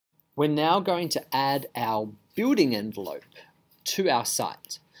We're now going to add our building envelope to our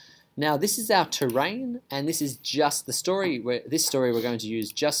site. Now this is our terrain, and this is just the story. This story we're going to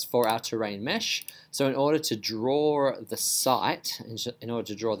use just for our terrain mesh. So in order to draw the site, in order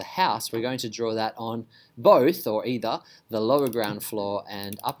to draw the house, we're going to draw that on both or either the lower ground floor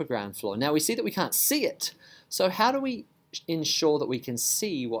and upper ground floor. Now we see that we can't see it. So how do we ensure that we can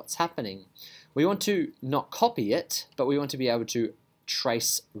see what's happening? We want to not copy it, but we want to be able to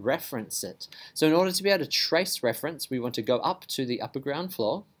trace reference it. So in order to be able to trace reference, we want to go up to the upper ground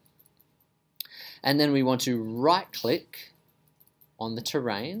floor, and then we want to right click on the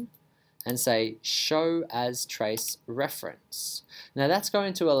terrain and say show as trace reference. Now that's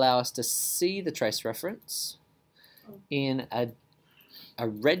going to allow us to see the trace reference in a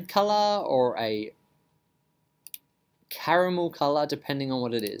red color or a caramel color, depending on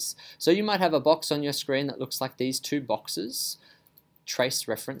what it is. So you might have a box on your screen that looks like these two boxes, trace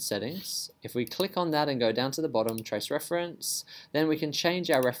reference settings. If we click on that and go down to the bottom, trace reference, then we can change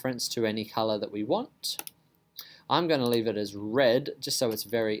our reference to any color that we want. I'm going to leave it as red just so it's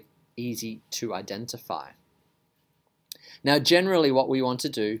very easy to identify. Now generally what we want to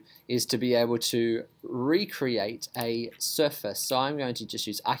do is to be able to recreate a surface. So I'm going to just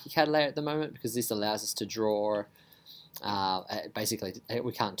use ArchiCAD layer at the moment because this allows us to draw, basically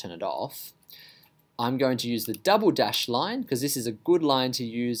we can't turn it off. I'm going to use the double dash line because this is a good line to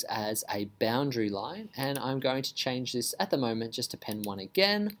use as a boundary line, and I'm going to change this at the moment just to pen 1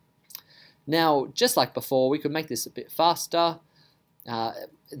 again. Now just like before, we could make this a bit faster.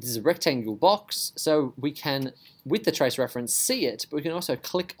 This is a rectangle box, so we can, with the trace reference, see it, but we can also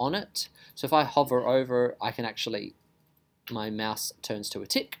click on it. So if I hover over, I can actually, my mouse turns to a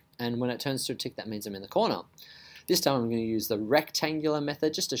tick, and when it turns to a tick, that means I'm in the corner. This time I'm going to use the rectangular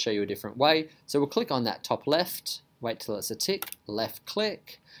method just to show you a different way. So we'll click on that top left, wait till it's a tick, left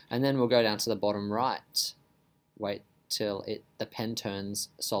click, and then we'll go down to the bottom right. Wait till the pen turns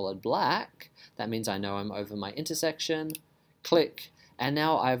solid black. That means I know I'm over my intersection. Click, and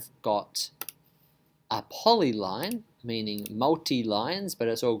now I've got a polyline, meaning multi-lines, but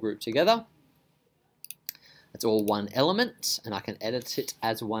it's all grouped together. It's all one element, and I can edit it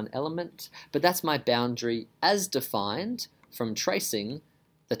as one element, but that's my boundary as defined from tracing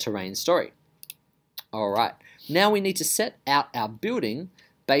the terrain story. Alright, now we need to set out our building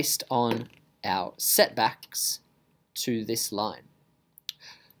based on our setbacks to this line.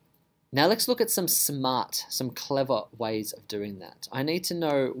 Now let's look at some clever ways of doing that. I need to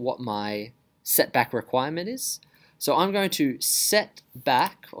know what my setback requirement is. So I'm going to set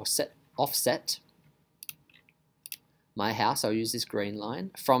back or offset my house, I'll use this green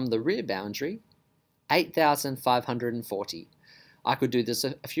line, from the rear boundary, 8,540. I could do this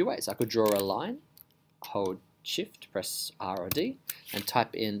a few ways. I could draw a line, hold Shift, press R or D, and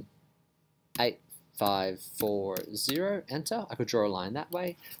type in 8540, enter. I could draw a line that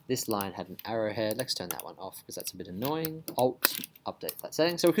way. This line had an arrowhead. Let's turn that one off because that's a bit annoying. Alt, update that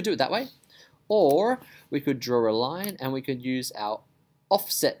setting. So we could do it that way. Or we could draw a line and we could use our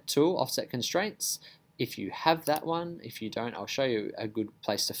offset tool, offset constraints. If you have that one, if you don't, I'll show you a good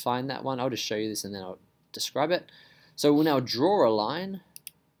place to find that one. I'll just show you this and then I'll describe it. So we'll now draw a line,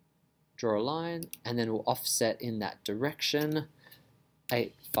 and then we'll offset in that direction,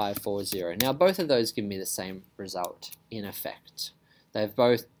 8540. Now both of those give me the same result in effect. They've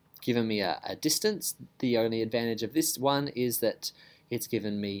both given me a distance. The only advantage of this one is that it's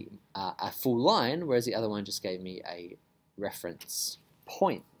given me a full line, whereas the other one just gave me a reference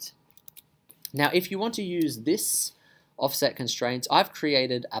point. Now if you want to use this offset constraints, I've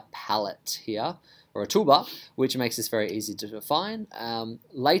created a palette here, or a toolbar, which makes this very easy to define.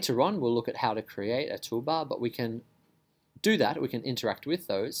 Later on we'll look at how to create a toolbar, but we can do that, we can interact with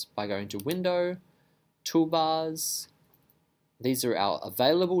those by going to Window, Toolbars. These are our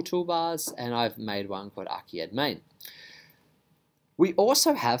available toolbars, and I've made one called ArchiCAD Main. We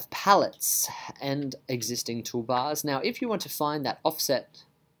also have palettes and existing toolbars. Now if you want to find that offset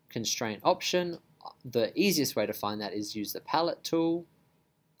constraint option, the easiest way to find that is use the palette tool,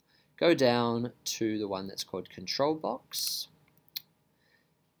 go down to the one that's called control box,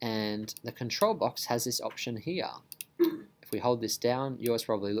 and the control box has this option here. If we hold this down, yours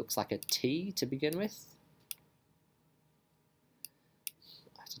probably looks like a T to begin with.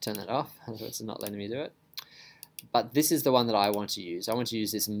 I have to turn that off, it's not letting me do it. But this is the one that I want to use. I want to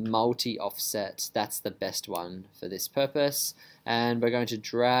use this multi-offset. That's the best one for this purpose. And we're going to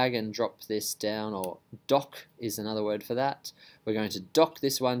drag and drop this down, or dock is another word for that. We're going to dock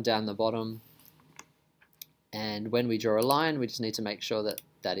this one down the bottom. And when we draw a line, we just need to make sure that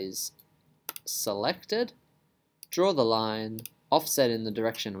that is selected. Draw the line, offset in the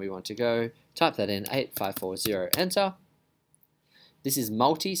direction we want to go, type that in, 8540, enter. This is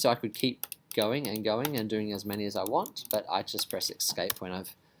multi, so I could keep going and doing as many as I want, but I just press escape when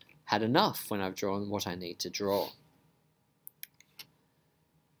I've had enough, when I've drawn what I need to draw.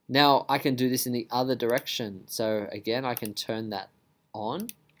 Now I can do this in the other direction, so again I can turn that on,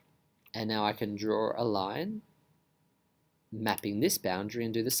 and now I can draw a line mapping this boundary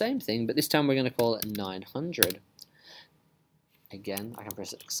and do the same thing, but this time we're going to call it 900. Again, I can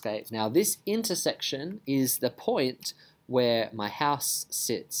press escape. Now this intersection is the point where my house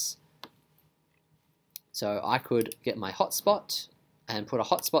sits. So I could get my hotspot and put a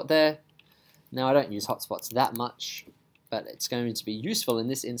hotspot there. Now I don't use hotspots that much, but it's going to be useful in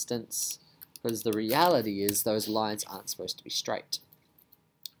this instance because the reality is those lines aren't supposed to be straight.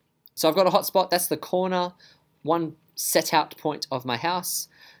 So I've got a hotspot, that's the corner, one set out point of my house.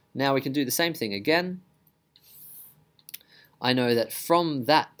 Now we can do the same thing again. I know that from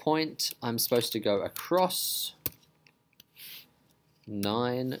that point I'm supposed to go across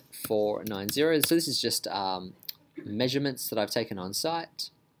 9490. So this is just measurements that I've taken on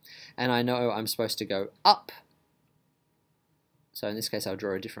site. And I know I'm supposed to go up. So in this case I'll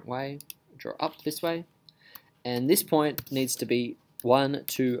draw a different way. Draw up this way. And this point needs to be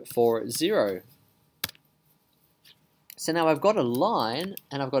 1240. So now I've got a line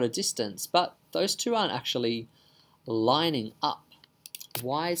and I've got a distance, but those two aren't actually lining up.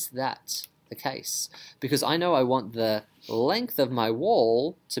 Why is that the case? Because I know I want the length of my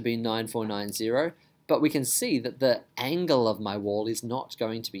wall to be 9490, but we can see that the angle of my wall is not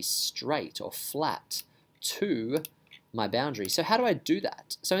going to be straight or flat to my boundary. So how do I do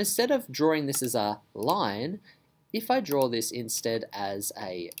that? So instead of drawing this as a line, if I draw this instead as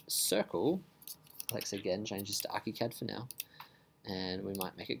a circle, let's again change this to ArchiCAD for now, and we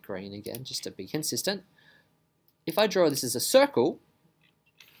might make it green again just to be consistent. If I draw this as a circle,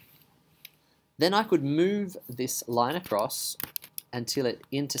 then I could move this line across until it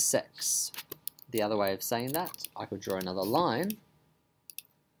intersects. The other way of saying that, I could draw another line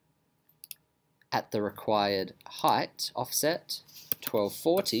at the required height, offset,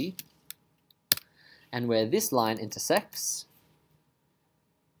 1240, and where this line intersects,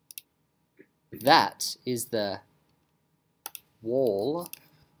 that is the wall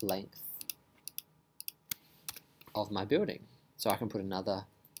length of my building. So I can put another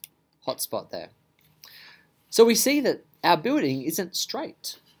hotspot there. So we see that our building isn't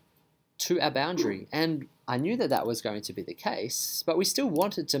straight to our boundary, and I knew that that was going to be the case, but we still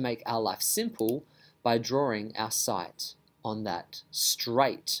wanted to make our life simple by drawing our site on that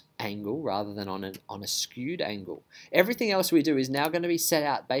straight angle rather than on a skewed angle. Everything else we do is now going to be set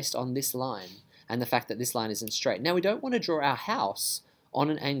out based on this line and the fact that this line isn't straight. Now we don't want to draw our house on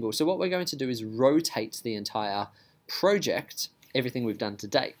an angle, so what we're going to do is rotate the entire project, everything we've done to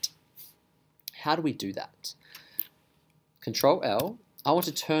date. How do we do that? Control L. I want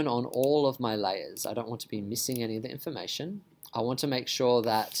to turn on all of my layers. I don't want to be missing any of the information. I want to make sure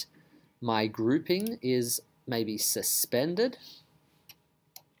that my grouping is maybe suspended.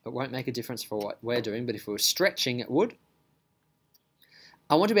 It won't make a difference for what we're doing, but if we were stretching, it would.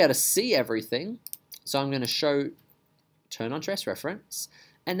 I want to be able to see everything, so I'm going to turn on trace reference,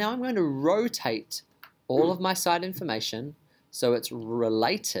 and now I'm going to rotate all of my site information so it's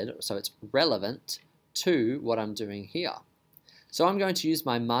related, so it's relevant to what I'm doing here. So I'm going to use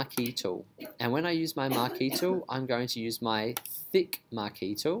my marquee tool, and when I use my marquee tool, I'm going to use my thick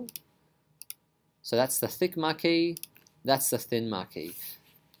marquee tool. So that's the thick marquee, that's the thin marquee.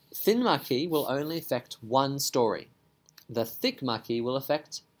 Thin marquee will only affect one story. The thick marquee will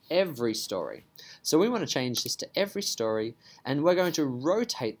affect every story. So we want to change this to every story, and we're going to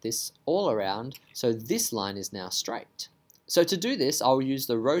rotate this all around so this line is now straight. So to do this, I'll use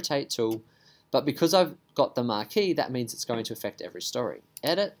the rotate tool, but because I've got the marquee, that means it's going to affect every story.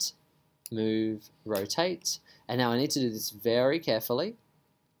 Edit, move, rotate, and now I need to do this very carefully.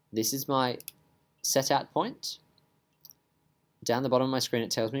 This is my set out point. Down the bottom of my screen,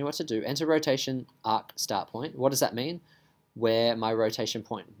 it tells me what to do. Enter rotation arc start point. What does that mean? Where my rotation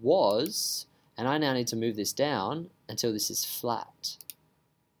point was, and I now need to move this down until this is flat.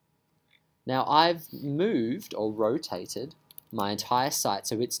 Now I've moved or rotated my entire site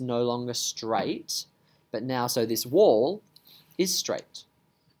so it's no longer straight, but now so this wall is straight.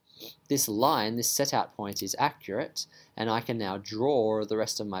 This line, this set out point is accurate, and I can now draw the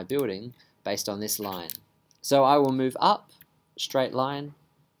rest of my building based on this line. So I will move up, straight line,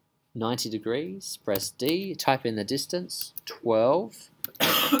 90 degrees, press D, type in the distance,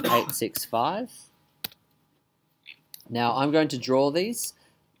 12,865. Now I'm going to draw these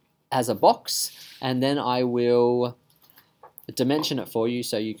as a box, and then I will dimension it for you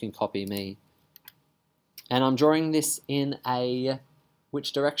so you can copy me. And I'm drawing this in a,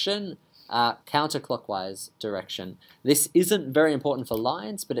 which direction? Counterclockwise direction. This isn't very important for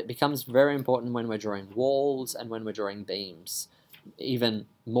lines, but it becomes very important when we're drawing walls and when we're drawing beams. Even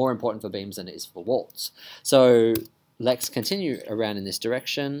more important for beams than it is for walls. So let's continue around in this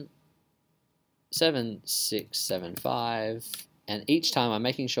direction. 7, 6, 7, 5. And each time I'm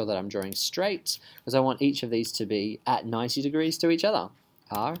making sure that I'm drawing straight because I want each of these to be at 90 degrees to each other.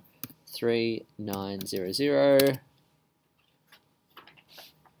 R, 3, 9, 0, 0.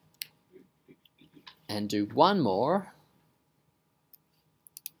 And do one more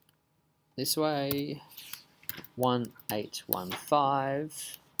this way, 1, 8, 1,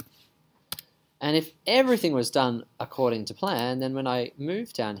 5. And if everything was done according to plan, then when I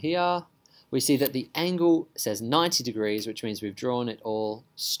move down here, we see that the angle says 90 degrees, which means we've drawn it all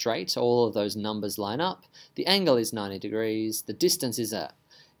straight. All of those numbers line up. The angle is 90 degrees. The distance is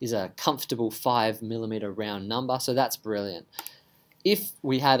a comfortable 5 millimeter round number, so that's brilliant. If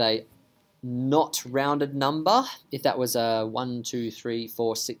we had a not rounded number, if that was a 1, 2, 3,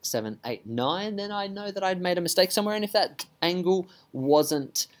 4, 6, 7, 8, 9, then I know that I'd made a mistake somewhere, and if that angle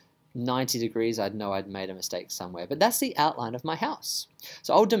wasn't 90 degrees, I'd know I'd made a mistake somewhere. But that's the outline of my house.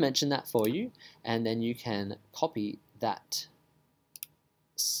 So I'll dimension that for you, and then you can copy that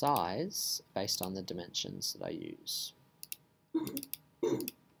size based on the dimensions that I use.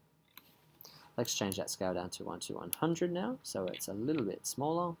 Let's change that scale down to 1 to 100 now, so it's a little bit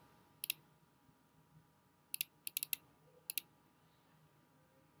smaller.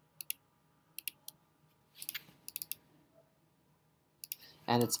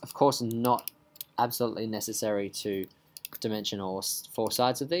 And it's, of course, not absolutely necessary to dimension all 4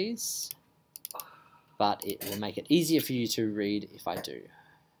 sides of these, but it will make it easier for you to read if I do.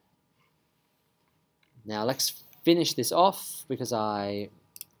 Now let's finish this off because I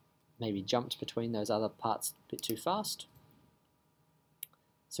maybe jumped between those other parts a bit too fast.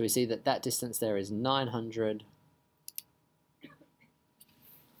 So we see that that distance there is 900,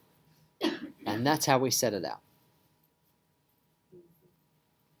 and that's how we set it out.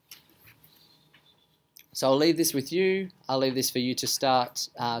 So I'll leave this with you. I'll leave this for you to start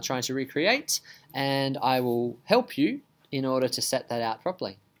trying to recreate, and I will help you in order to set that out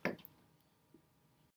properly.